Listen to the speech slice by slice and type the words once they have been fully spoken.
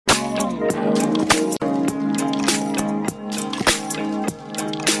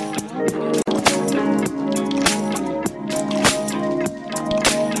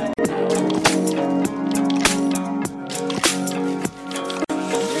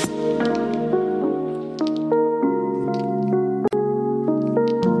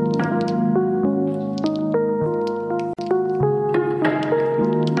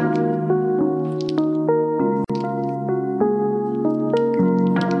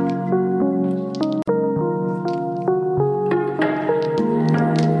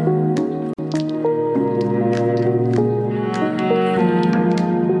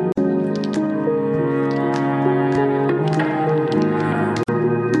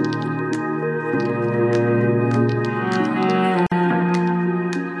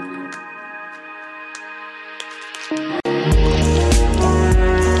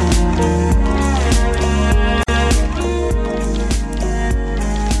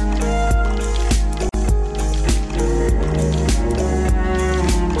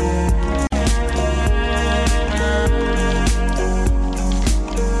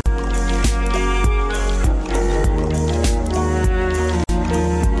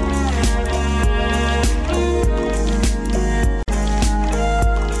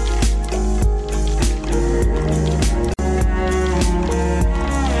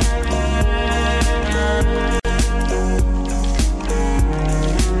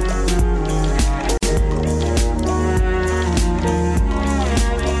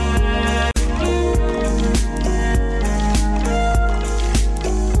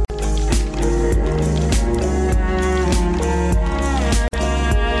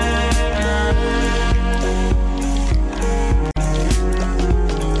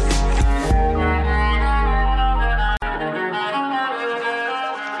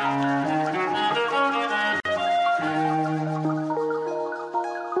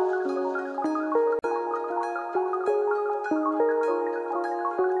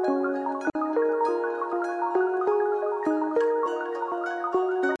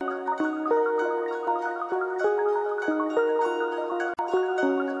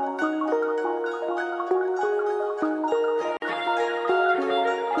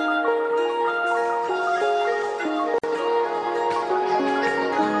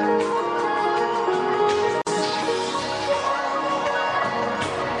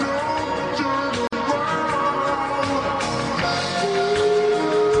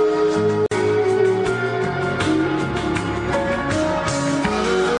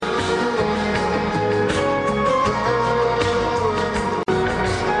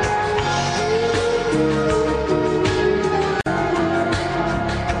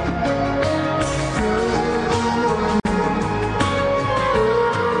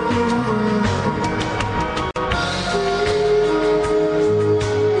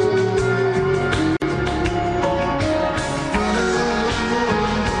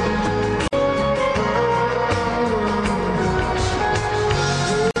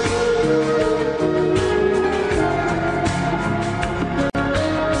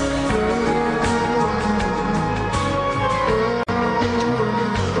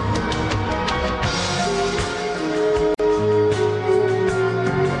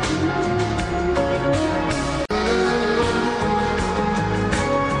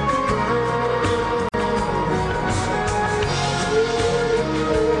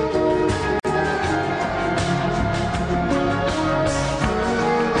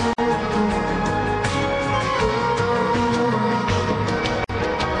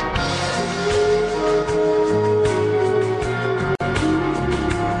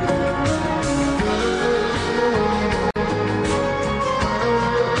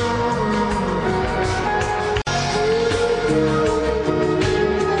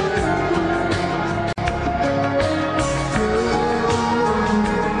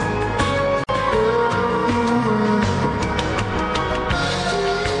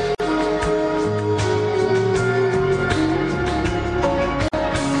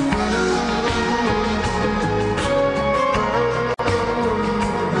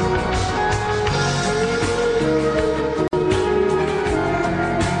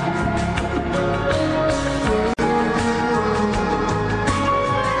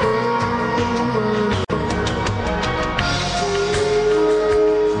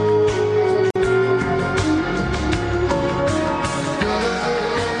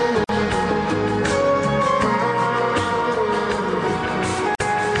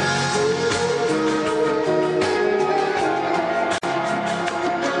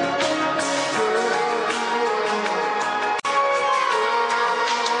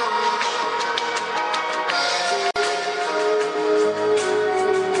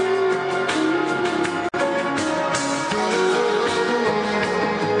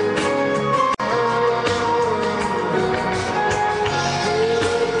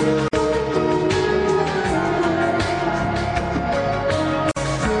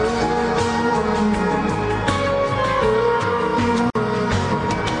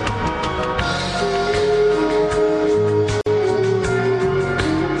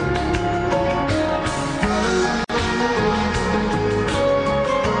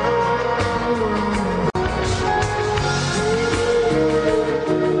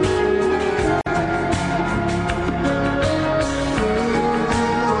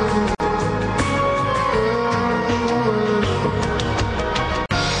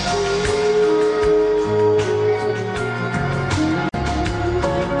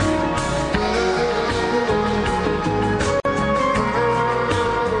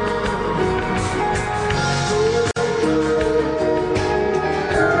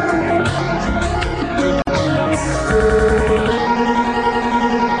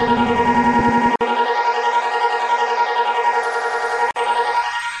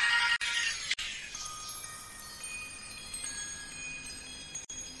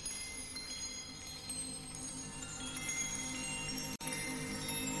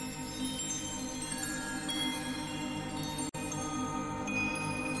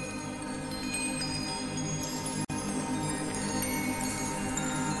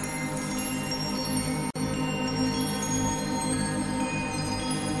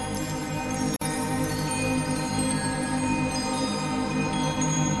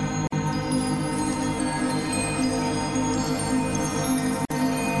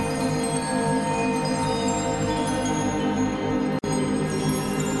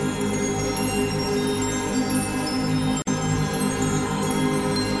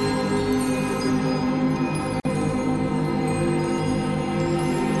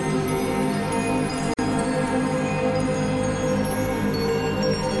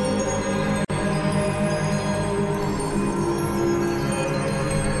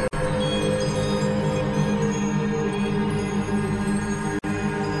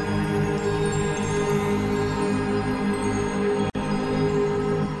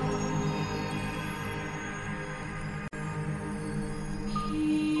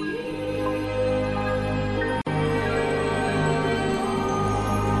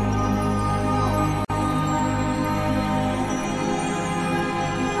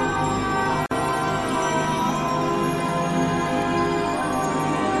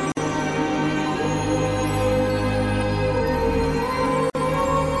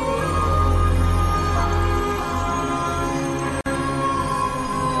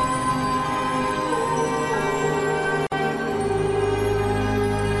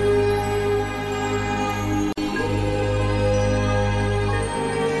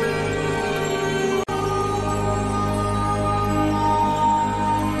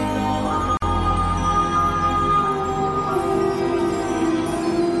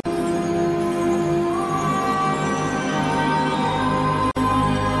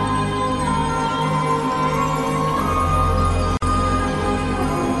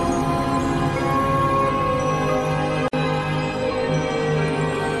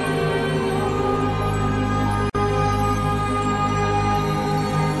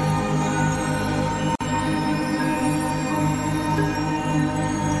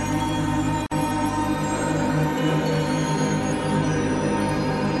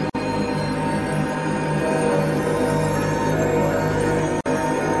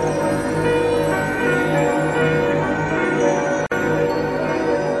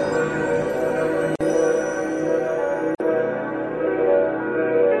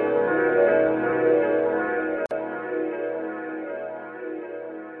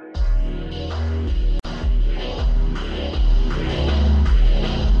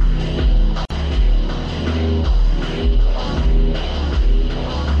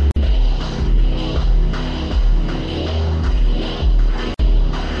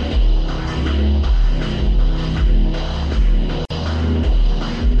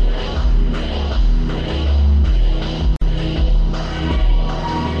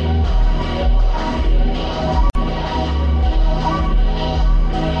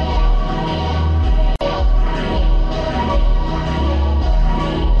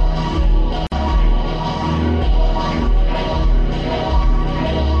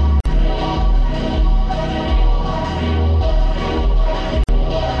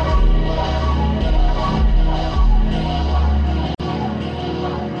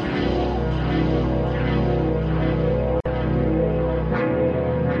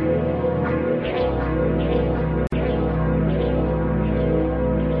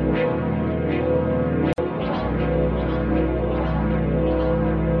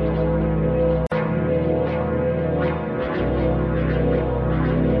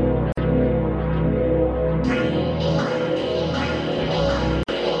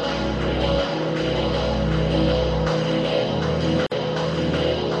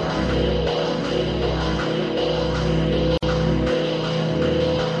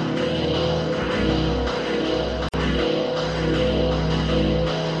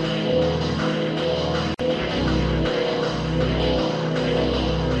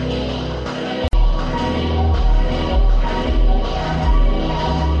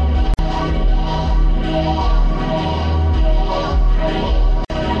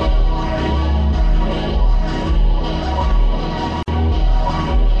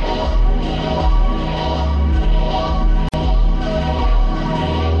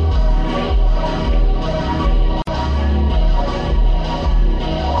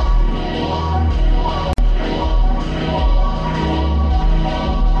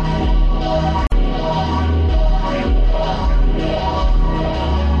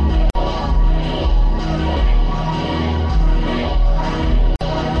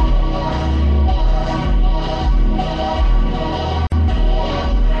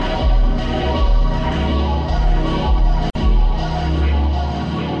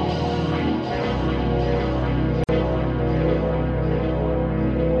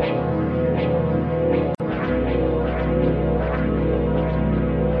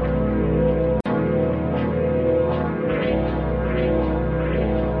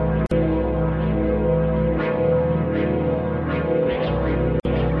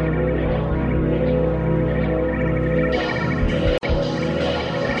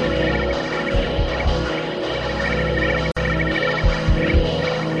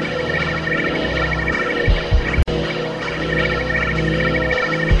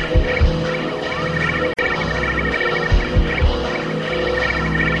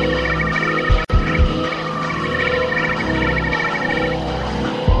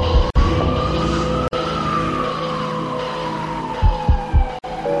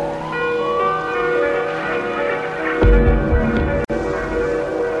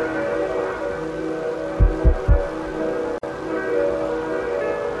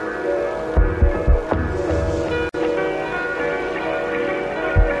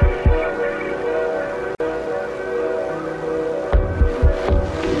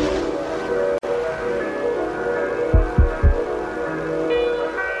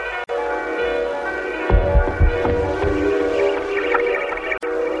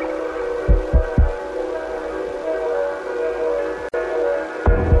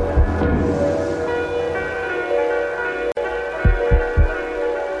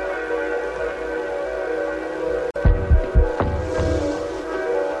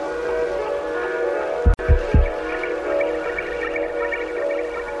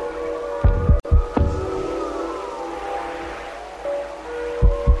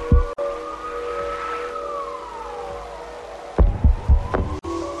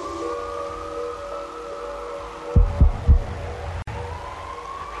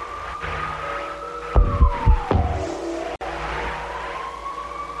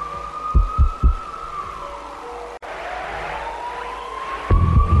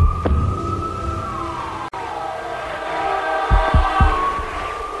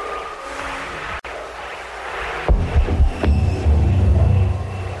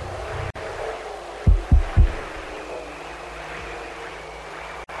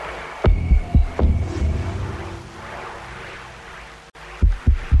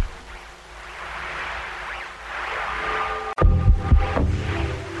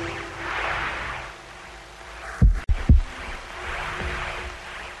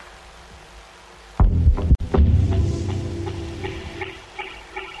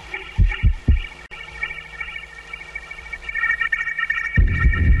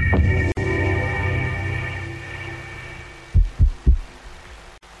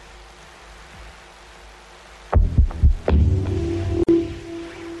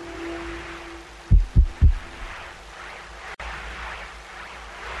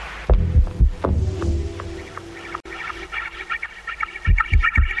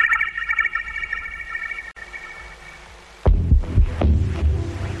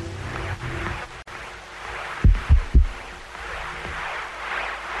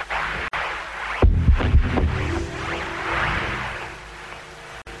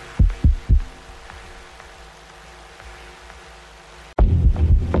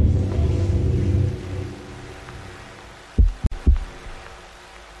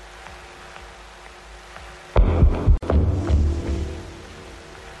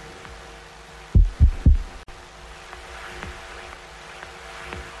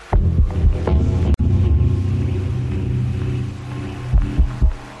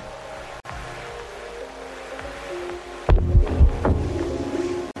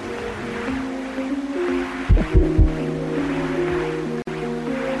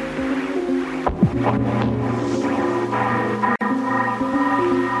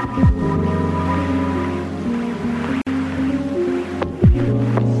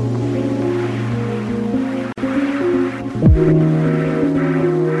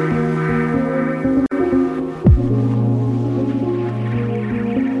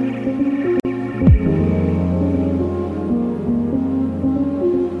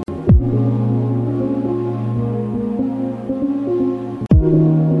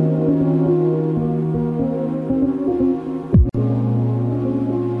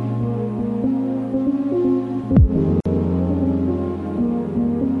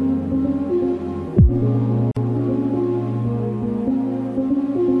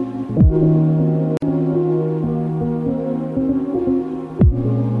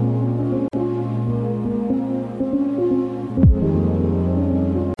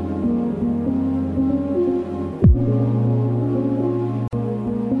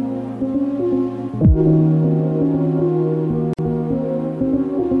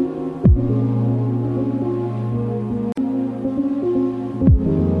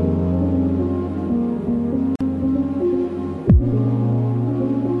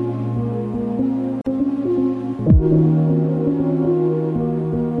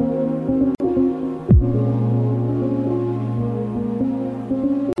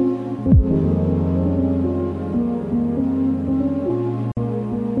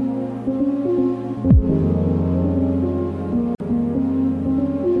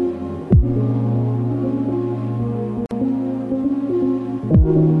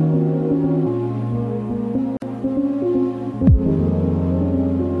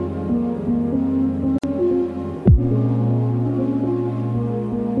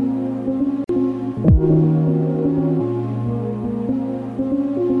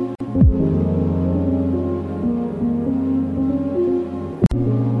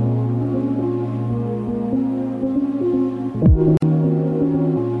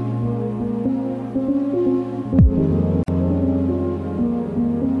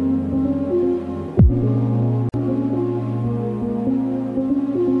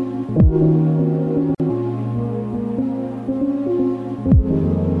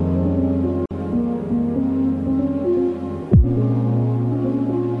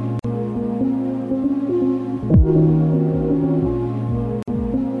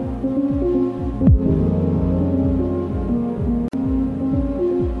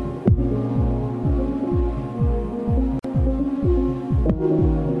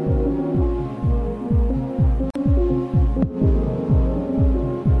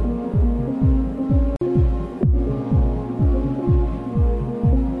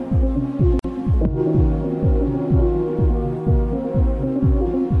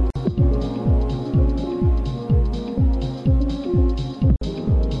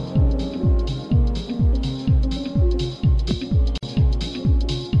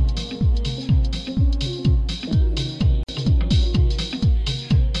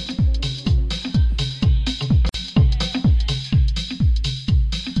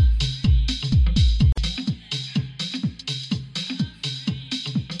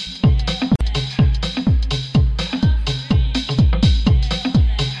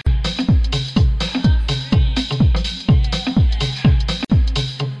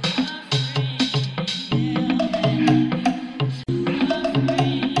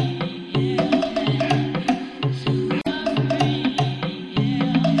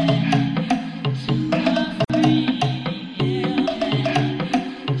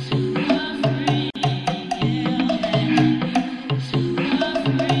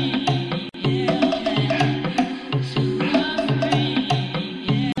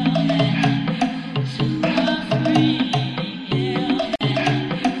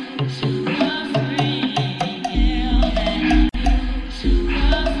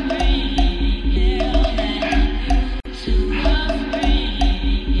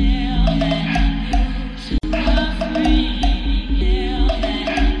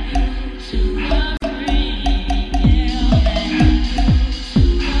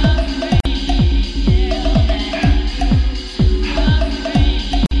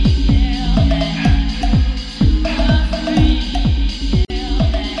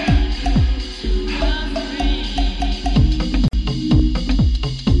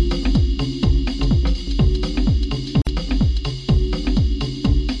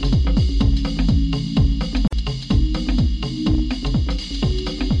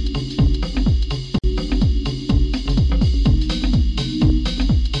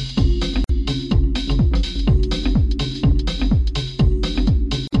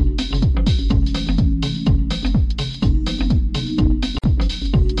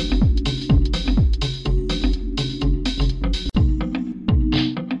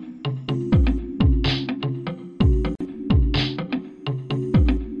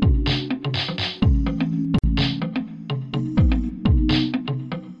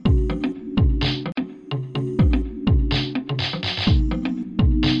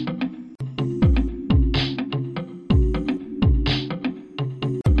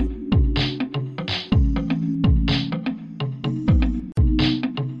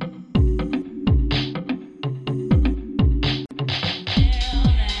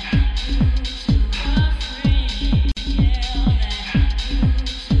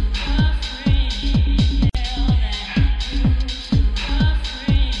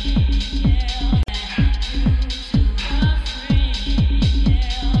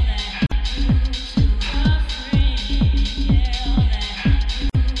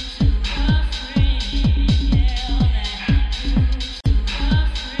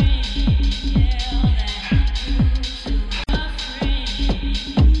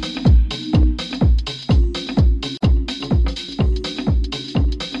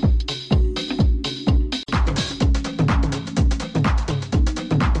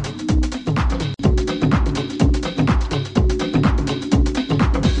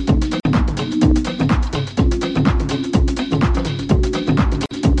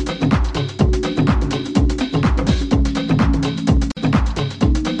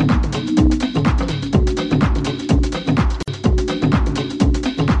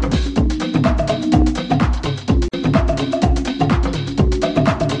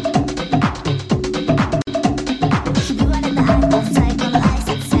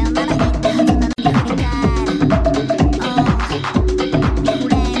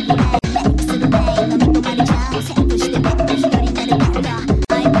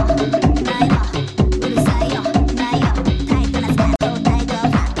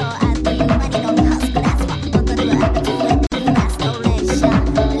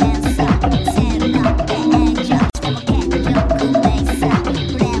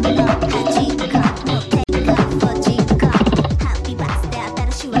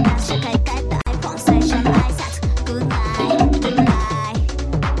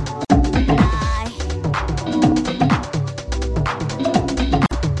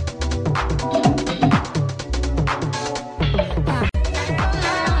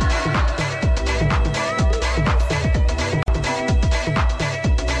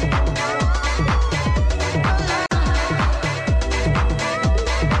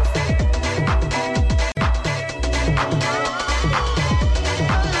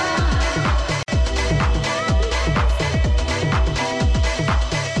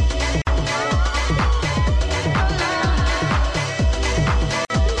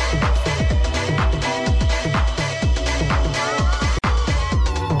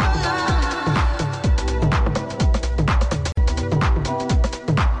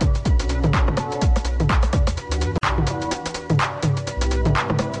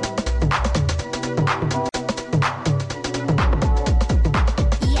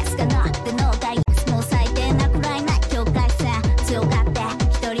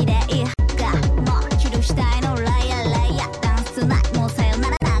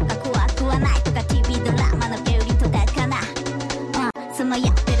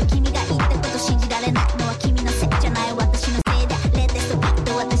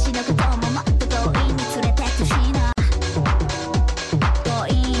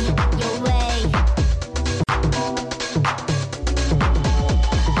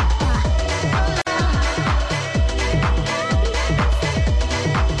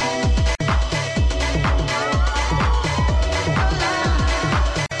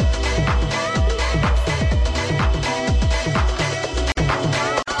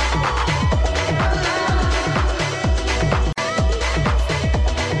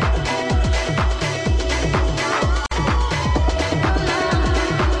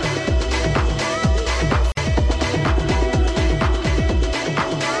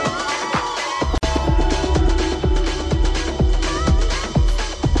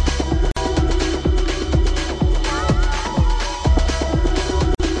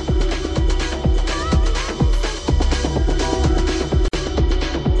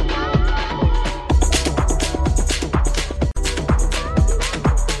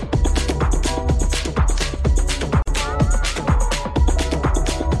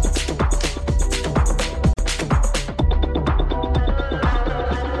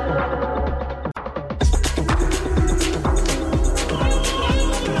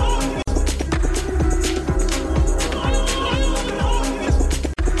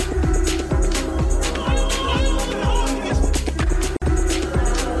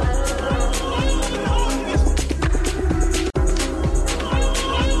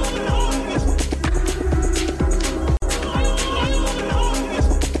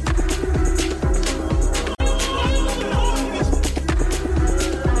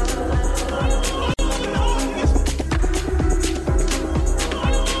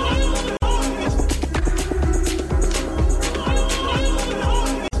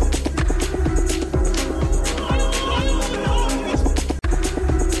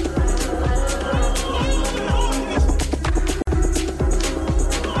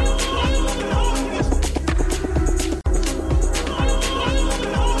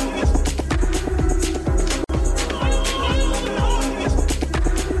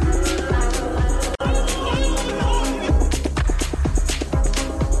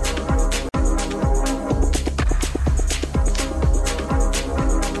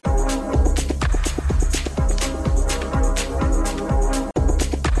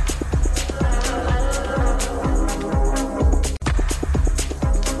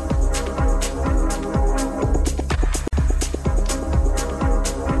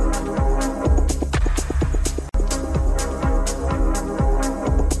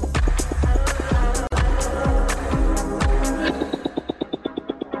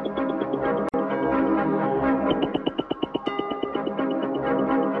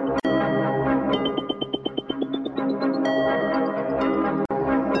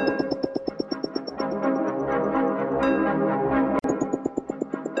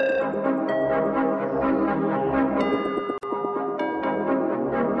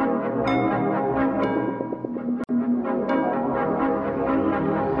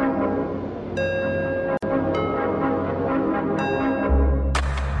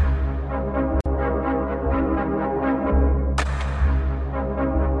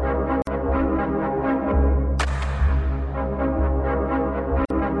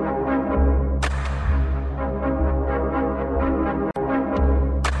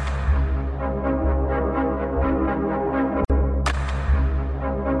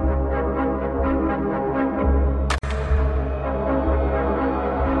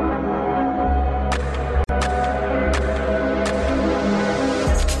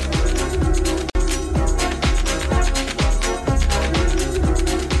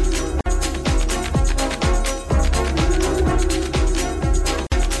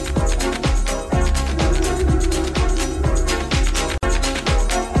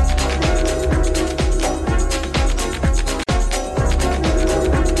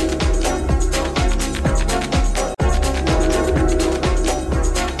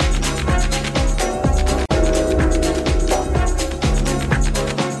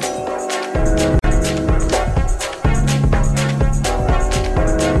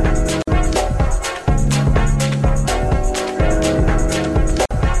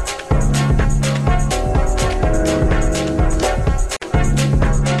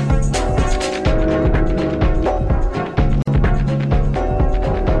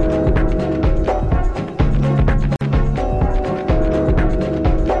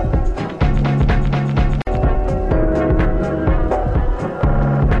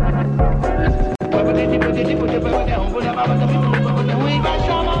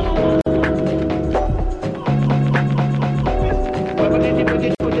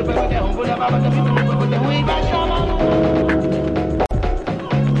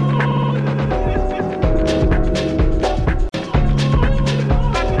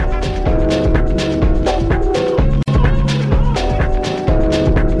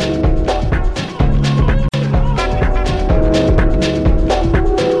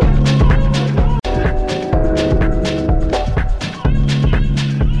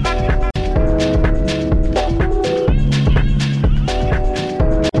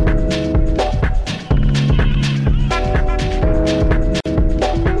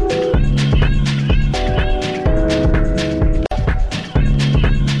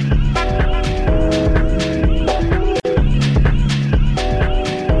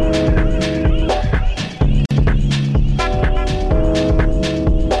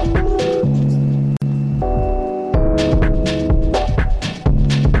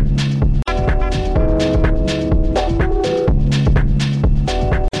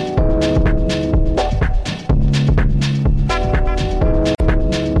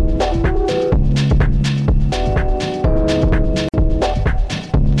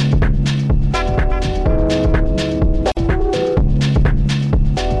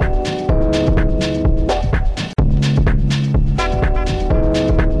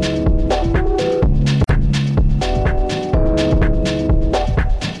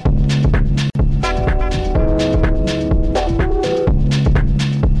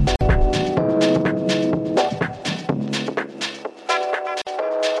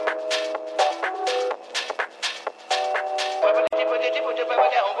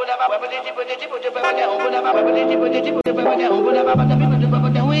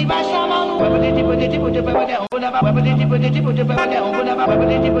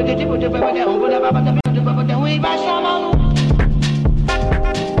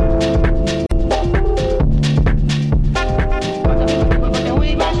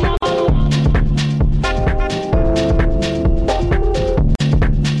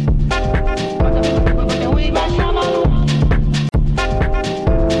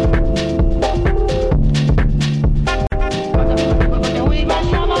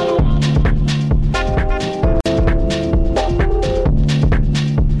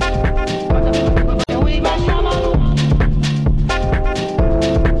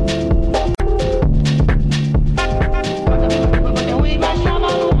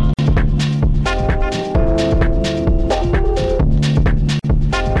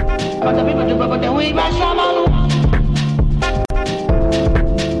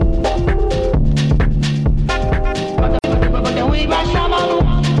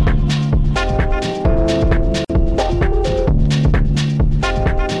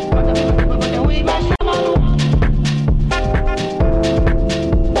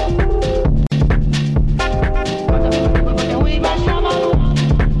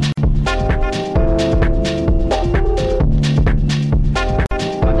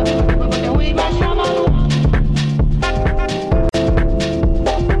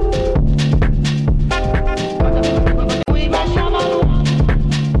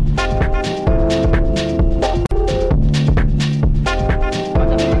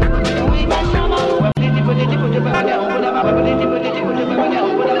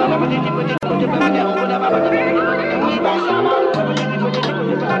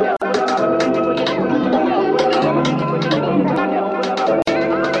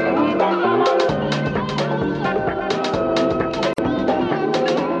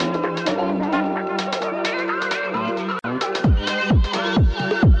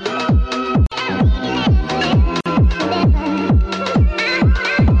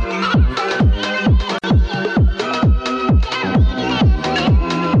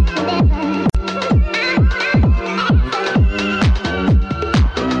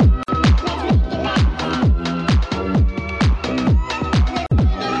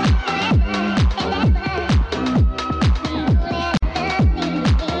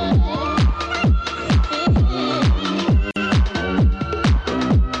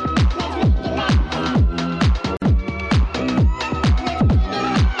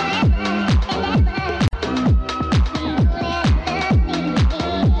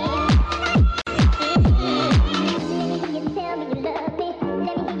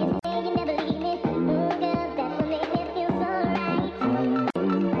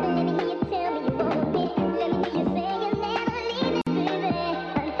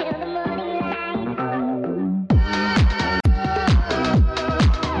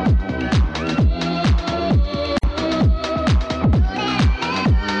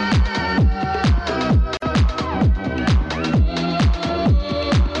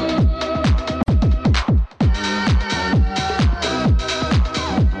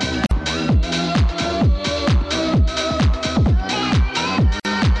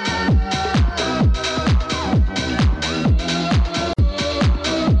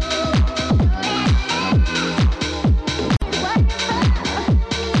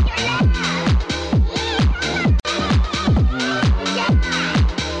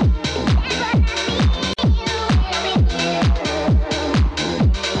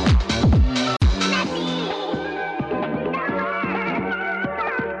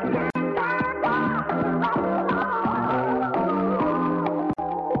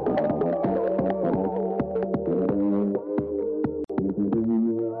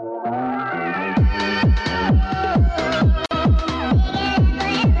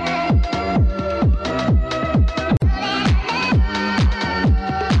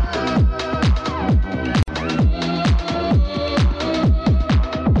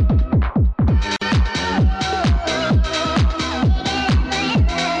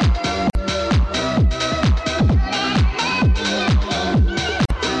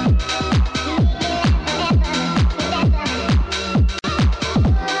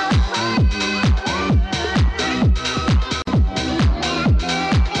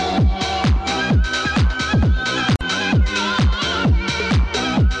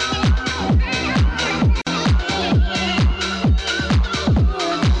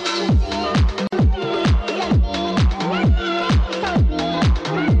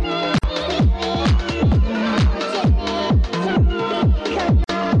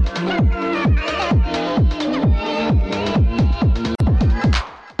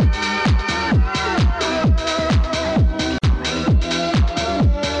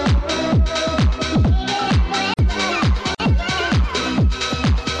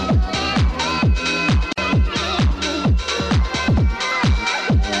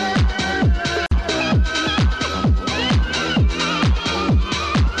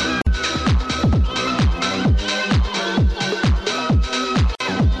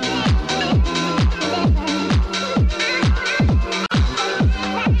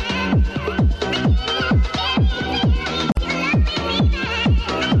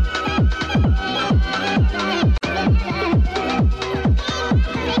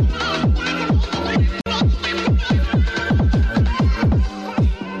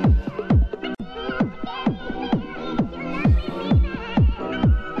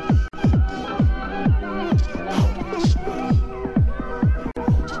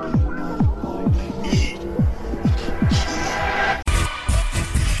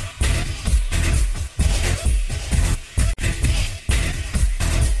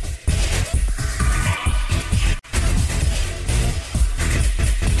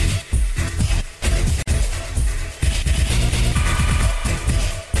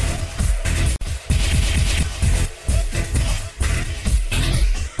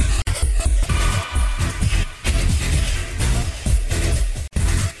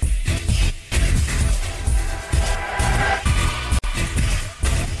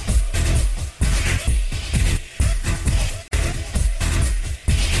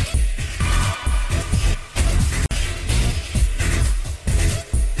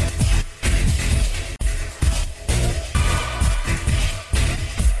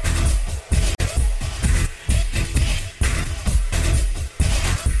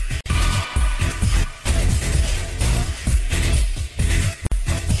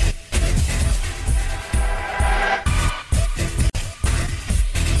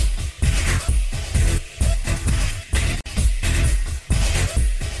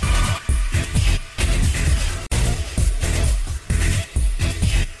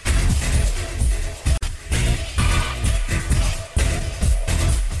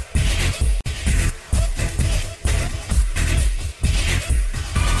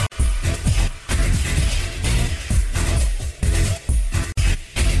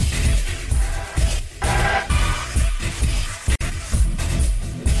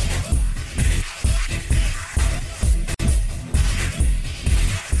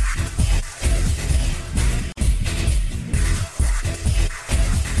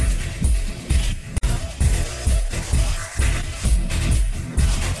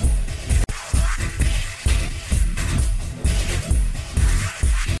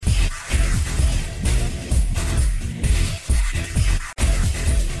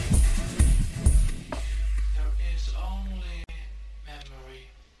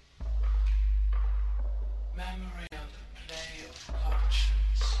memory of the play of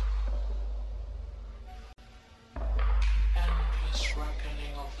conscience, the endless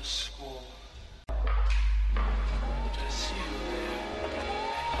reckoning of the score. But I see you there, I know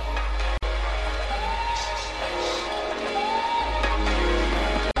our purpose is this.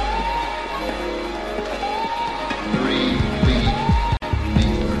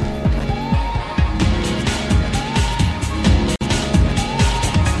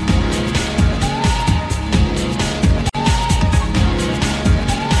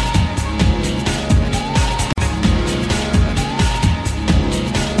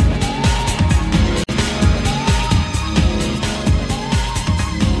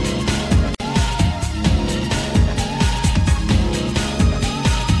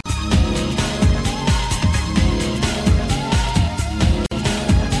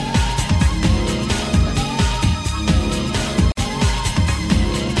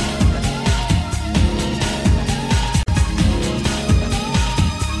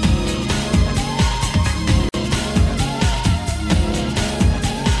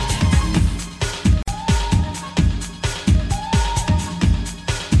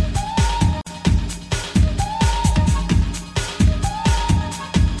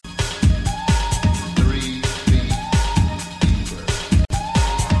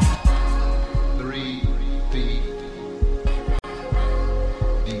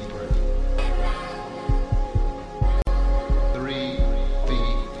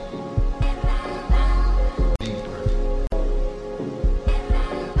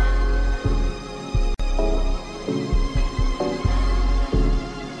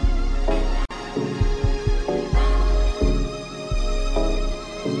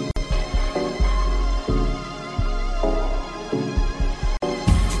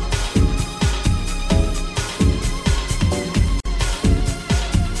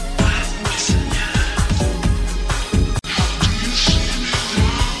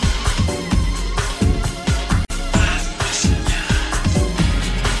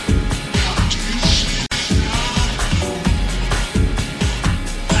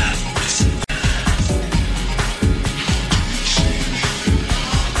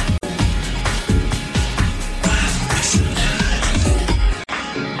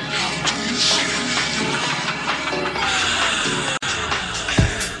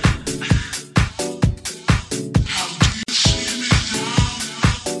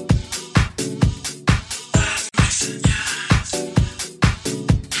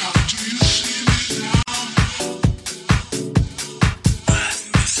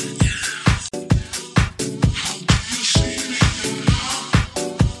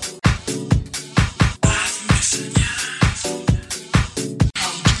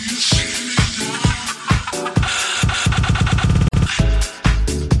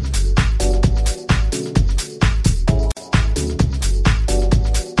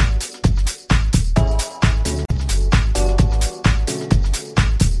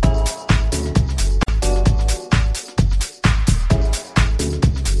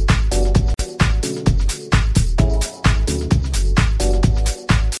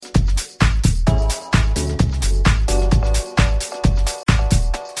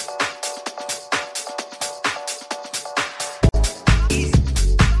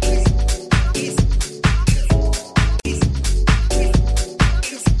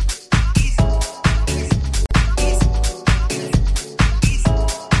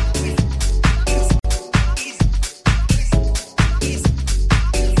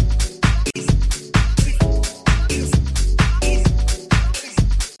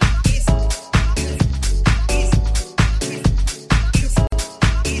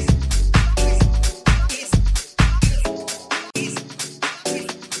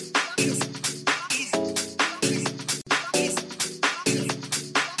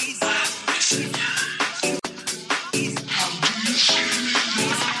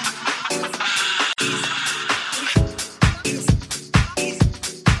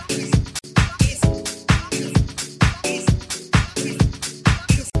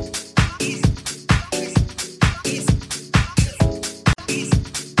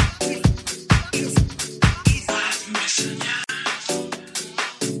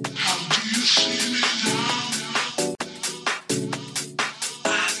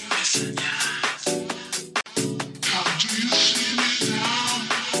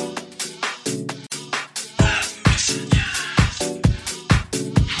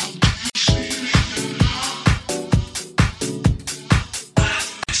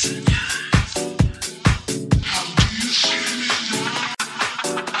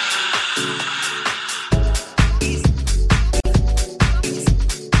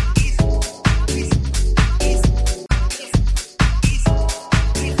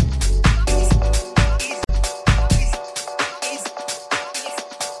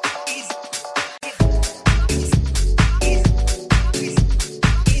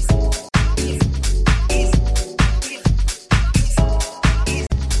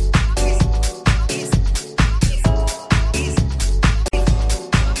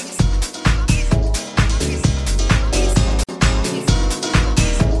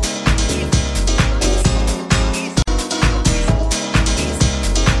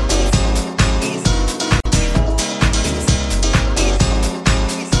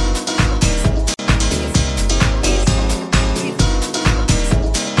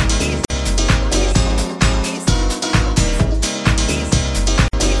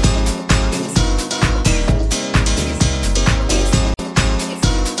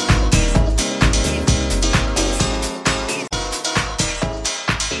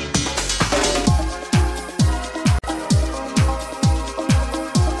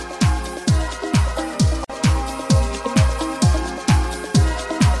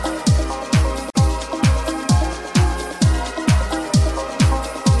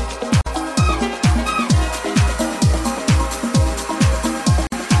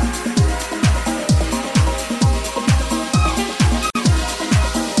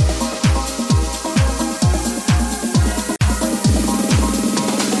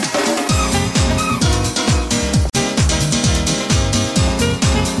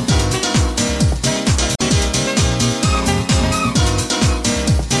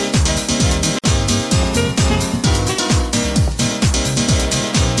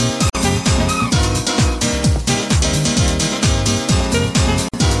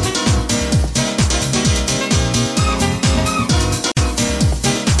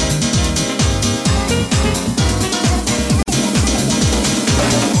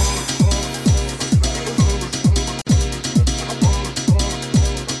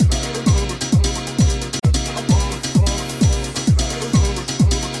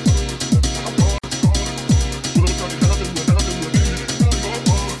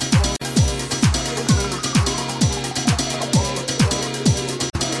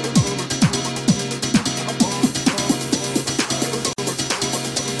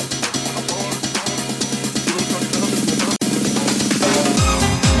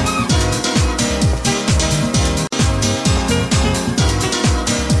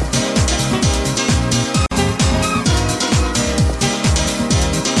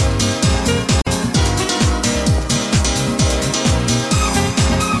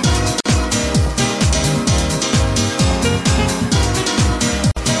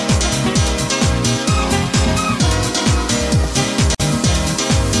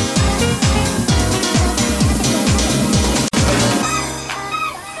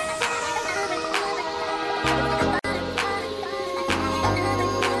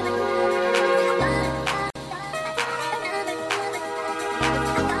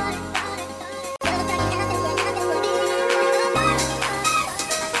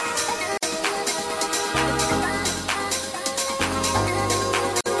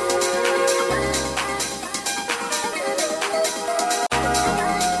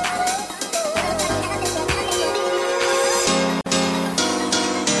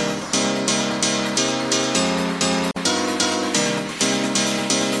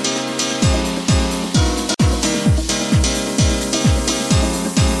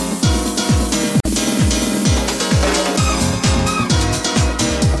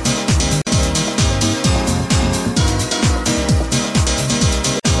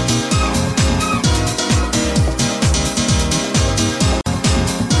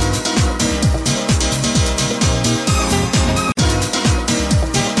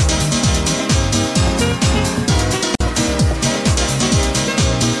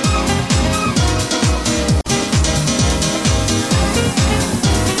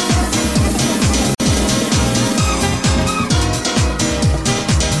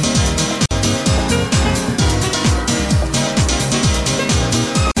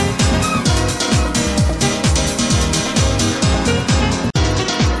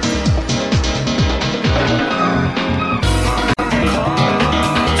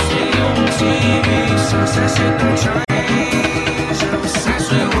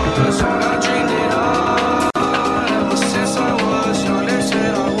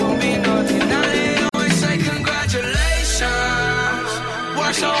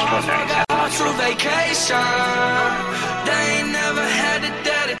 Work so hard, forgot how to vacation. They ain't never had the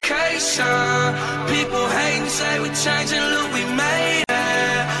dedication. People hate and say we changing, look, we made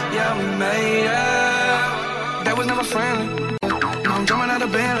it. Yeah, we made it. That was never friendly. Now I'm drumming out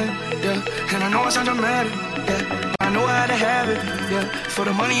of Bentley. Yeah, and I know I sound dramatic. Yeah, but I know I had to have it. Yeah, for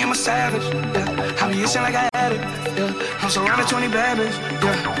the money I'm a savage. Yeah, I be itching like I had it. Yeah, I'm surrounded 20 bad bitches.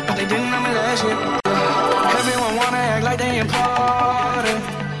 Yeah, but they didn't know me last year. Yeah, everyone wanna act like they important,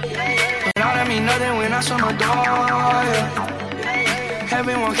 but all that mean nothing when I saw my door. Yeah,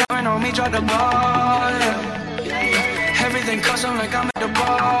 everyone counting on me, drop the ball. Yeah, everything custom like I'm at the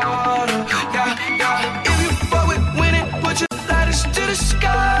border. Yeah, yeah. If you fuck with winning, put your lighters to the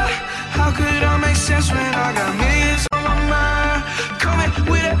sky. How could I make sense when I got millions on my mind? Coming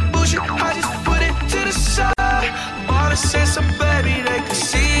with that bullshit, I just put it to the side. Bought a sense of baby, they could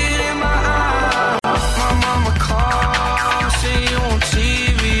see it in my eyes. My mama called, see you on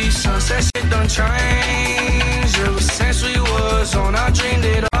TV. Sunset shit done changed. Ever since we was on, I dreamed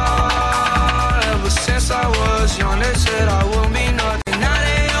it all. Ever since I was young, they said I wouldn't be nothing. Now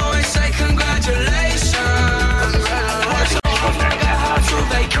they always say congratulations. Worked so hard, forgot how to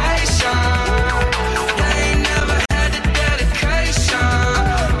vacation. They ain't never had the dedication.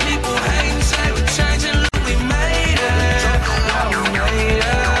 People hate and say we changing, look, we made it. Yeah, we made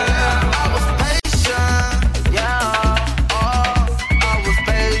it. I was patient, yeah, I was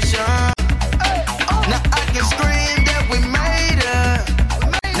patient. Now I can scream that we made it.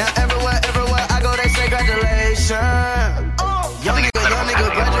 Now everywhere I go, they say congratulations. Young nigga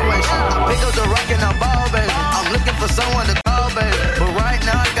graduation. I pick up the rock and I ball, baby. I'm looking for someone to call, baby. But right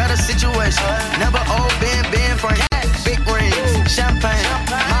now I got a situation. Never old Ben Frank. Big rings, champagne.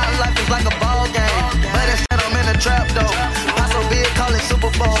 My life is like a ball game, but instead I'm in a trap though. Paso big, call it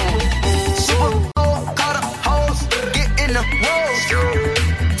Super Bowl. Super Bowl, call the hoes, get in the rolls.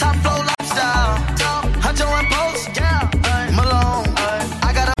 Top flow lifestyle, Huncho and Post, Malone. I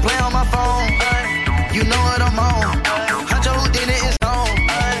got a play on my phone, you know what I'm on. Huncho who did it is home.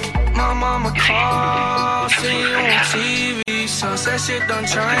 My mama called, see you on TV. Sunset shit done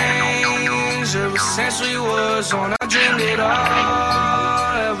changed. Ever since we was on, I dreamed it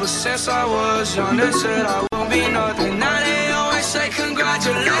all. Ever since I was young, they said I won't be nothing. Now they always say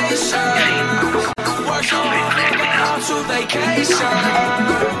congratulations. Worked so hard, forgot how to vacation.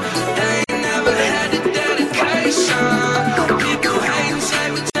 They ain't never had the dedication. People hate and say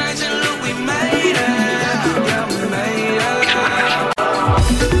we changing, look, we made it. Yeah, we made it.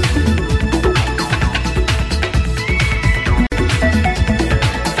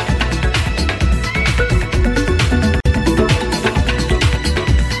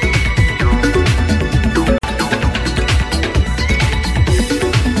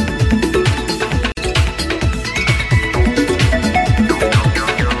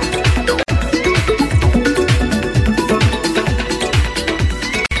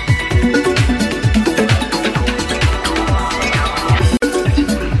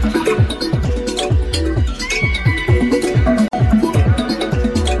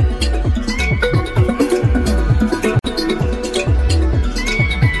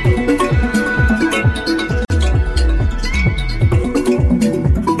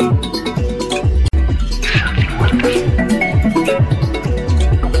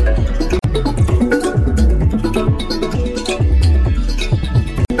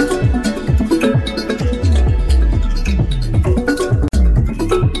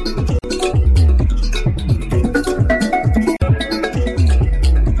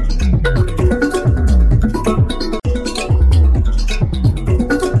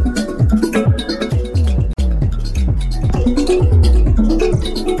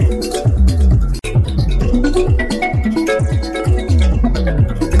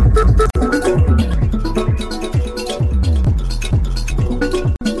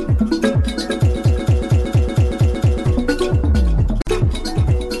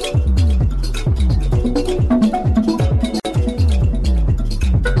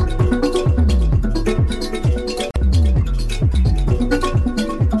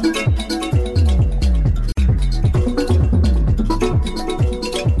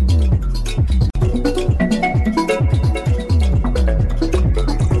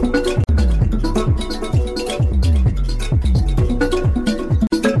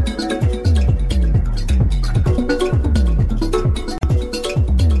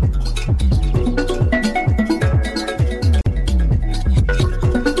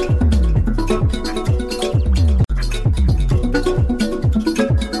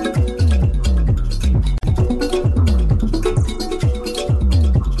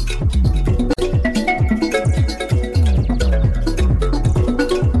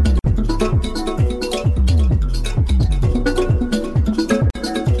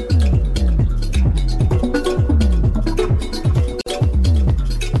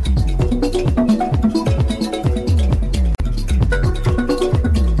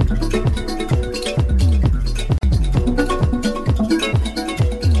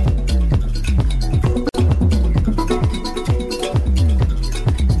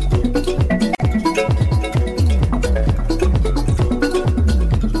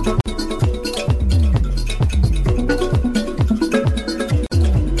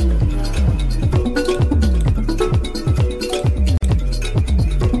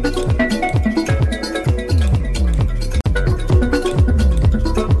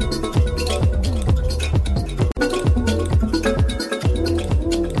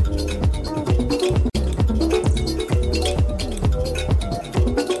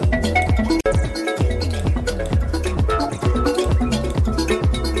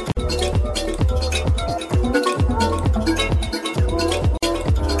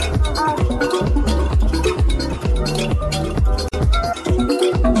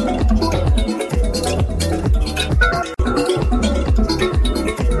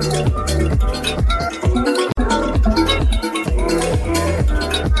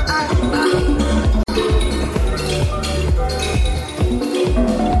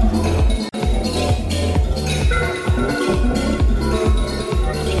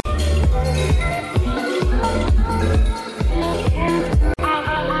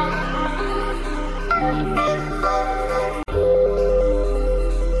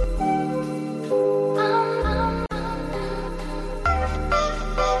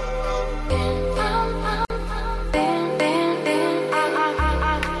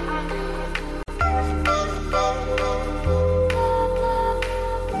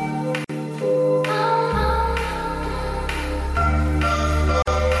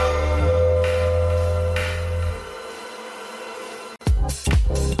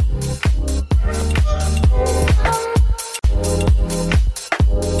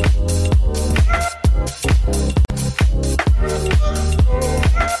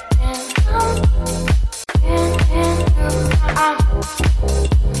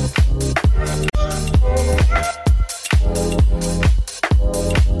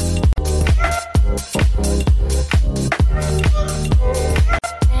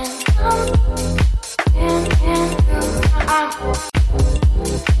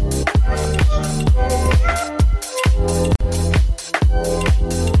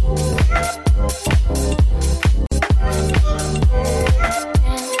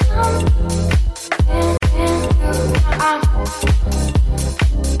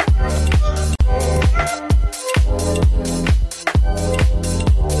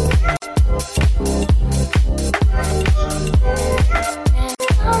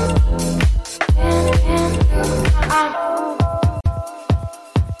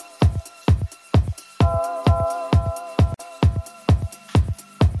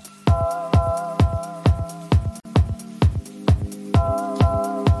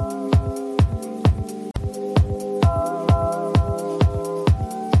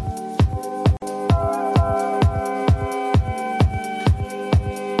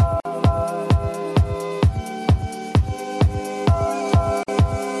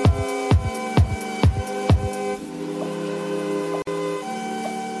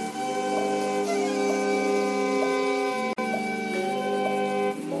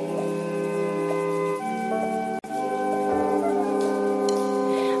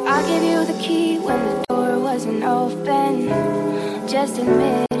 I gave you the key when the door wasn't open. Just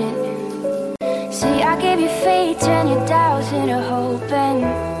admit it. See, I gave you faith and your doubts into hope, and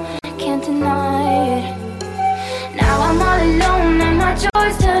can't deny it. Now I'm all alone and my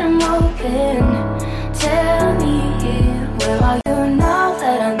doors turn them open. Tell me, where are you now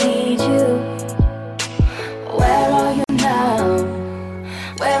that I need you? Where are you now?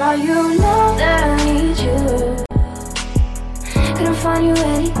 Where are you now that I need you? Couldn't find you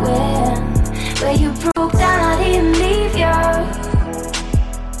anywhere. Where you broke down, I didn't leave you.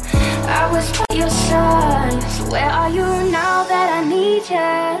 I was by your side. So where are you now that I need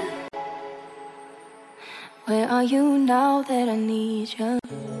you? Where are you now that I need you?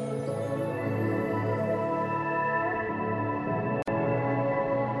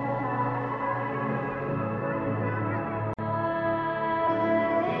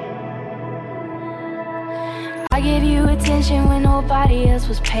 I gave you attention when nobody else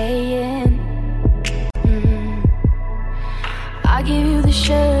was paying. I gave you the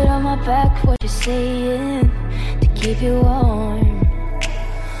shirt on my back, what you're saying, to keep you warm.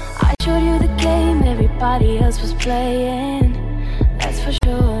 I showed you the game everybody else was playing, that's for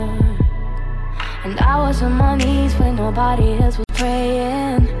sure. And I was on my knees when nobody else was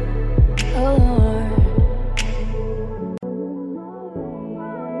praying, oh Lord.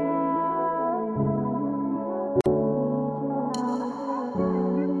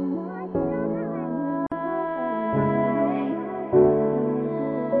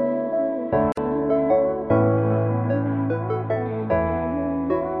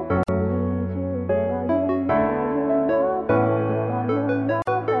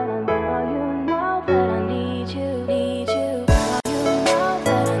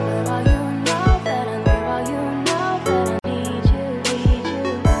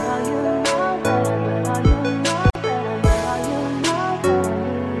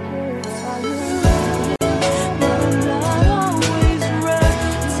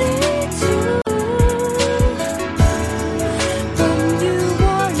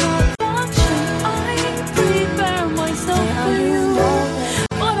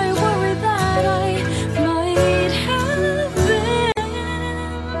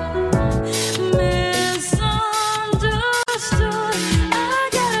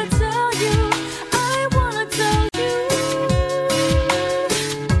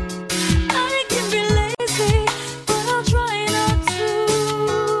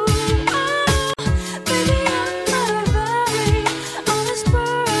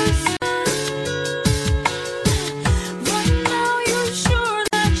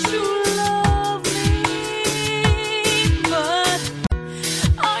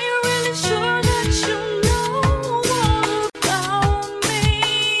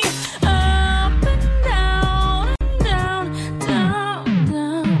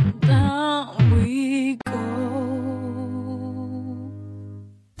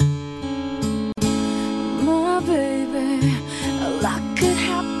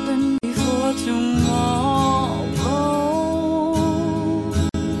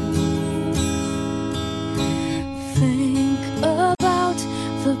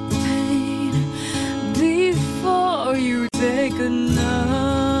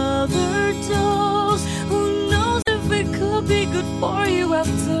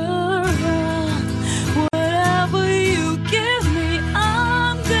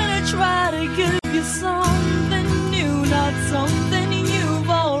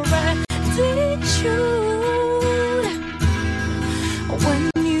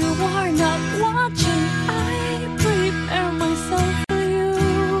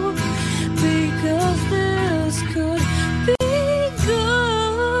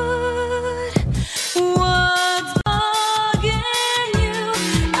 What's bugging you?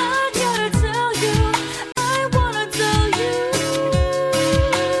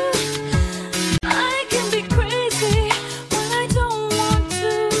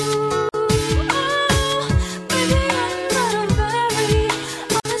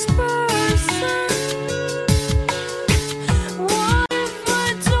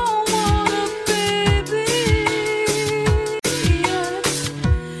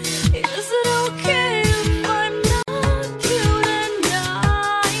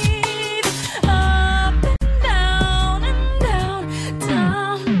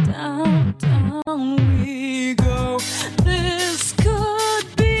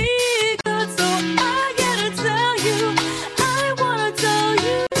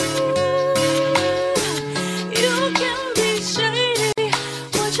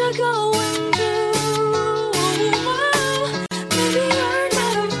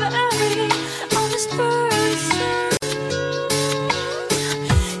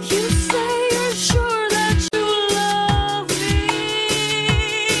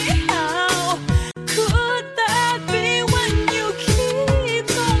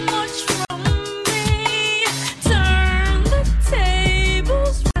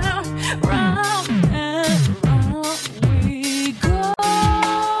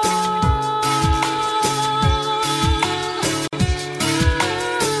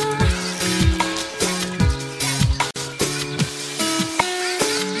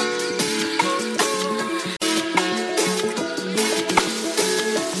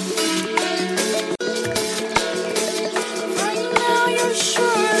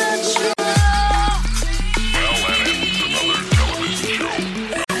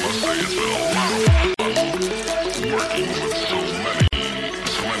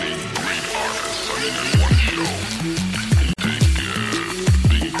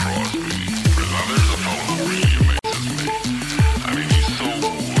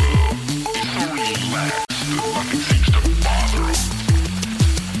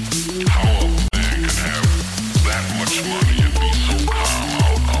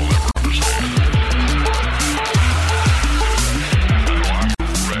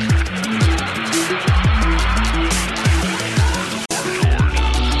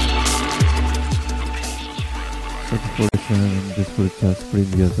 for listening this podcast. Please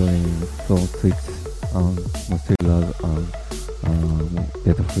be doing from sweets and mozzarella and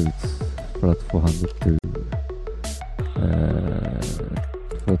data fruits. Flat402.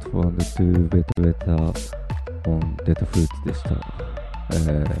 Flat402 beta on data fruits でした。最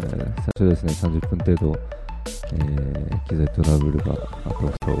初ですね、30分程度、機材トラブルがあった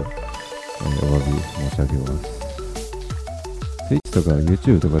ことを、お詫び申し上げます。Twitch とか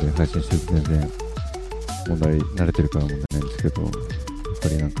YouTube とかで配信してると全然問題、慣れてるから問題ないんですけど、やっぱ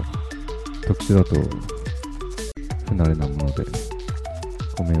りなんか特殊だと不慣れなもので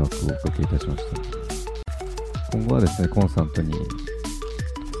ご迷惑をおかけいたしました。今後はですね、コンスタントにス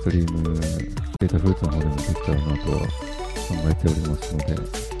トリームデータフルーツの方でもできたらなとは考えておりますので、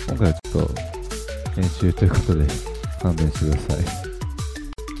今回はちょっと編集ということで勘弁してください。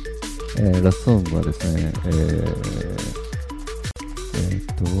ラストソングはですね、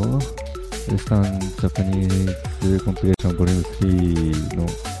ウエスタンジャパニーズコンピレーションボリューム3の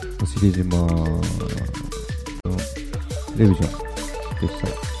お尻島のレビジョンでした。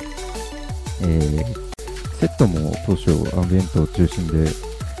セットも当初アンビエントを中心で、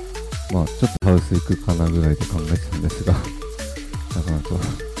まあちょっとハウス行くかなぐらいで考えてたんですが、なかなか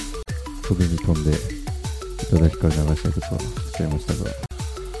飛びに飛んでいただきから流したりとかしちゃいましたが、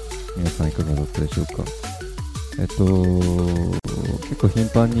皆さんいかがだったでしょうか。結構頻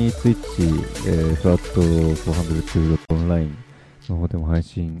繁に Twitch、flat402 オンラインの方でも配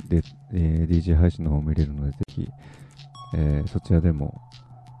信で、DJ 配信の方を見れるので、ぜひ、そちらでも、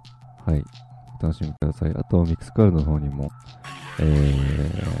はい、お楽しみください。あと、ミックスカールの方にも、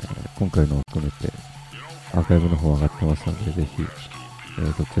今回のを含めてアーカイブの方上がってますので、ぜひ、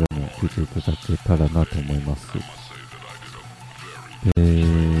そちらも聞いていただけたらなと思います。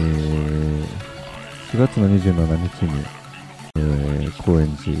4月の27日に、高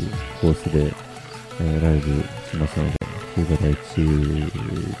円寺コースで、ライブしますので、hyuga daichi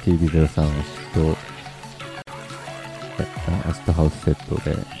TV03 とアスタハウスセット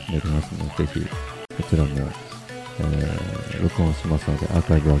でやりますので、ぜひこちらも、録音しますので、アー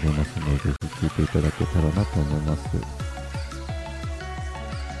カイブ上げますので、ぜひ聴いていただけたらなと思います。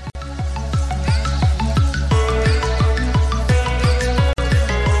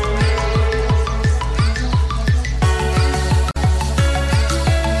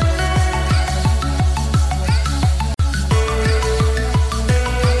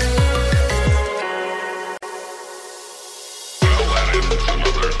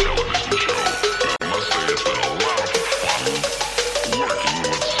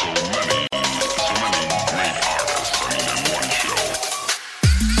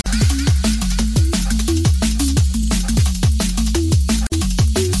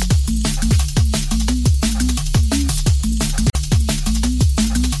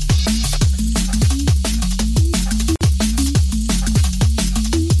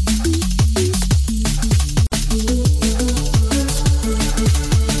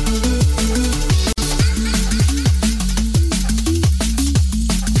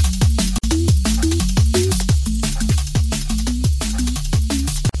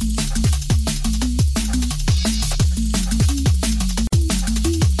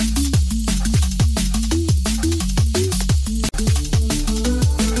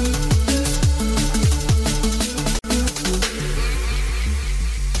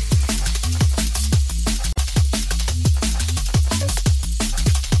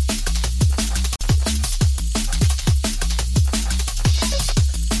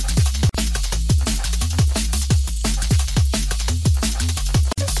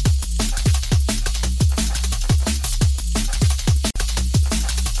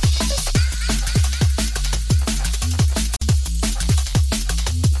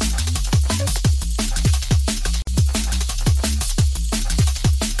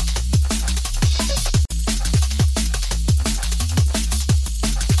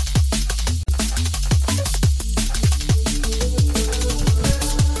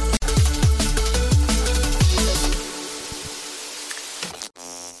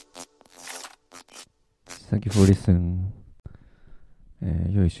Thank you for listening.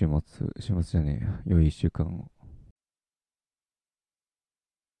 良い週末じゃねえや。良い1週間を